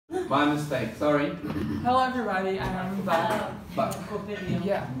My mistake, sorry. Hello everybody, I'm back.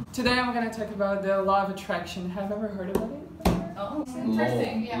 Yeah. Today I'm going to talk about the law of attraction. Have you ever heard about it? Oh,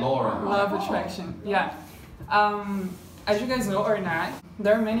 interesting. Yeah. Laura. Law of attraction, yeah. As you guys know or not,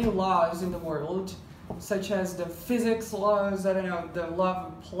 there are many laws in the world, such as the physics laws, I don't know, the law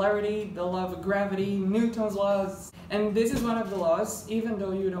of polarity, the law of gravity, Newton's laws. And this is one of the laws, even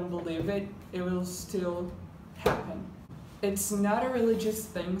though you don't believe it, it will still happen. It's not a religious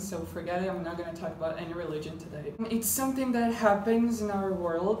thing, so forget it, I'm not going to talk about any religion today. It's something that happens in our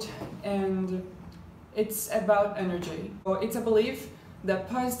world, and it's about energy. It's a belief that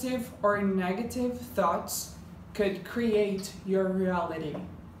positive or negative thoughts could create your reality.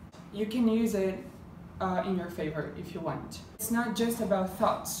 You can use it in your favor if you want. It's not just about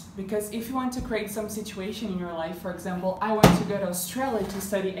thoughts, because if you want to create some situation in your life, for example, I want to go to Australia to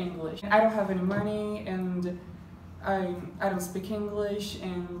study English. I don't have any money and I don't speak English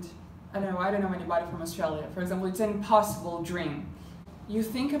and I don't know anybody from Australia. For example, it's an impossible dream. You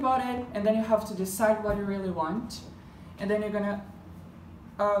think about it and then you have to decide what you really want, and then you're gonna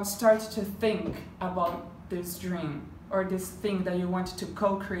start to think about this dream or this thing that you want to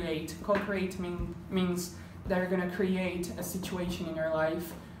co-create. Co-create means that you're gonna create a situation in your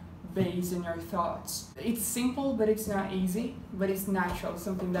life based on your thoughts. It's simple, but it's not easy, but it's natural,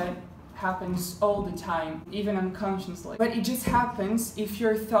 something that happens all the time, even unconsciously. But it just happens if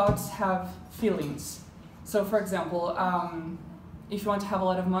your thoughts have feelings. So for example, if you want to have a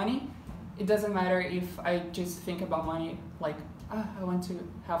lot of money, it doesn't matter if I just think about money like, I want to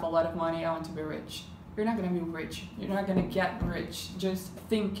have a lot of money, I want to be rich. You're not going to be rich. You're not going to get rich just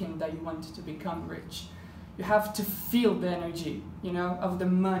thinking that you want to become rich. You have to feel the energy, you know, of the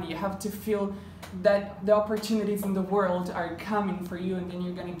money. You have to feel that the opportunities in the world are coming for you, and then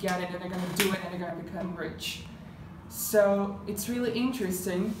you're going to get it, and you're going to do it, and you're going to become rich. So it's really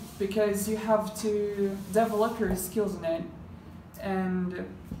interesting because you have to develop your skills in it. And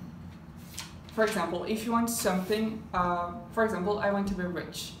for example, if you want something, for example, I want to be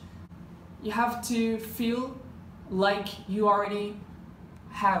rich. You have to feel like you already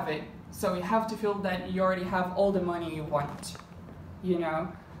have it. So you have to feel that you already have all the money you want, you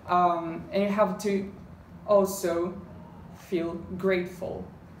know? And you have to also feel grateful.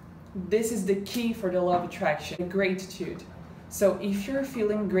 This is the key for the law of attraction, gratitude. So if you're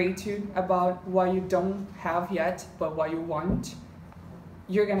feeling gratitude about what you don't have yet, but what you want,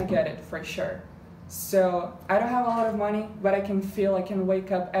 you're gonna get it for sure. So I don't have a lot of money, but I can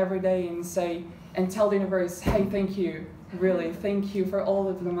wake up every day and say, and tell the universe, hey, thank you, really, thank you for all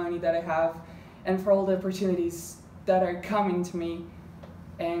of the money that I have and for all the opportunities that are coming to me.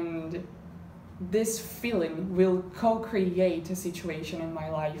 And this feeling will co-create a situation in my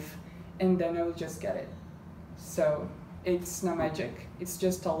life, and then I will just get it. So it's not magic, it's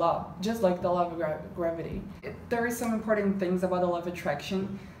just a law, just like the law of gravity. There are some important things about the law of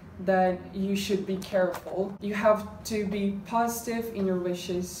attraction that you should be careful. You have to be positive in your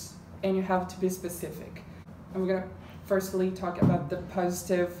wishes, and you have to be specific. I'm gonna firstly talk about the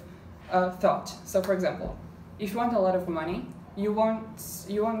positive thought. So for example, if you want a lot of money, you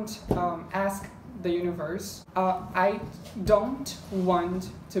won't ask the universe, I don't want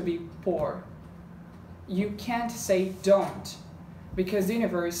to be poor. You can't say don't, because the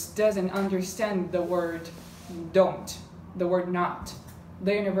universe doesn't understand the word don't, the word not.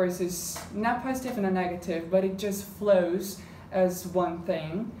 The universe is not positive and not negative, but it just flows as one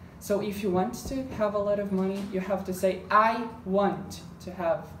thing. So if you want to have a lot of money, you have to say, I want to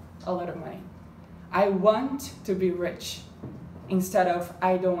have a lot of money. I want to be rich, instead of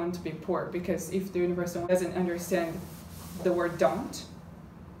I don't want to be poor. Because if the universe doesn't understand the word don't,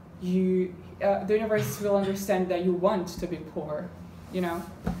 the universe will understand that you want to be poor, you know?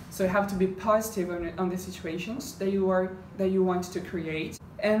 So you have to be positive on the situations that you want to create.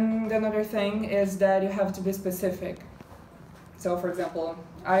 And another thing is that you have to be specific. So for example,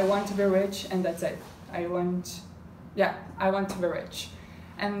 I want to be rich, and that's it. I want to be rich.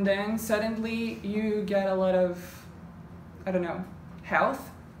 And then suddenly you get a lot of, I don't know, health.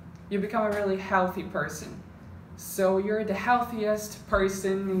 You become a really healthy person. So you're the healthiest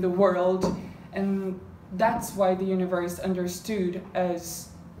person in the world, and that's why the universe understood as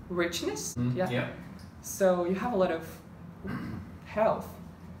richness. Yeah. So you have a lot of health.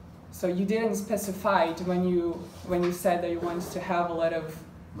 So you didn't specify it when you said that you wanted to have a lot of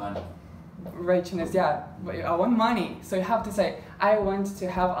money. Richness. Yeah, I want money. So you have to say, I want to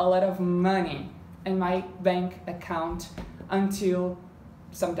have a lot of money in my bank account until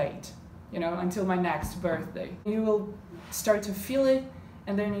some date, you know, until my next birthday. You will start to feel it,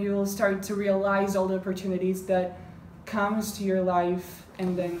 and then you will start to realize all the opportunities that comes to your life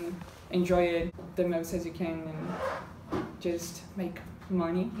and then enjoy it the most as you can and just make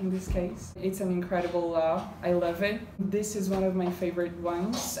money in this case. It's an incredible law. I love it. This is one of my favorite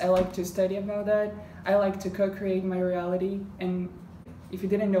ones. I like to study about that. I like to co-create my reality, and if you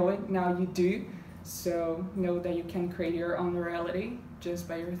didn't know it, now you do. So know that you can create your own reality just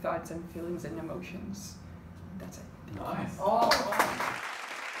by your thoughts and feelings and emotions. That's it. Nice. Oh.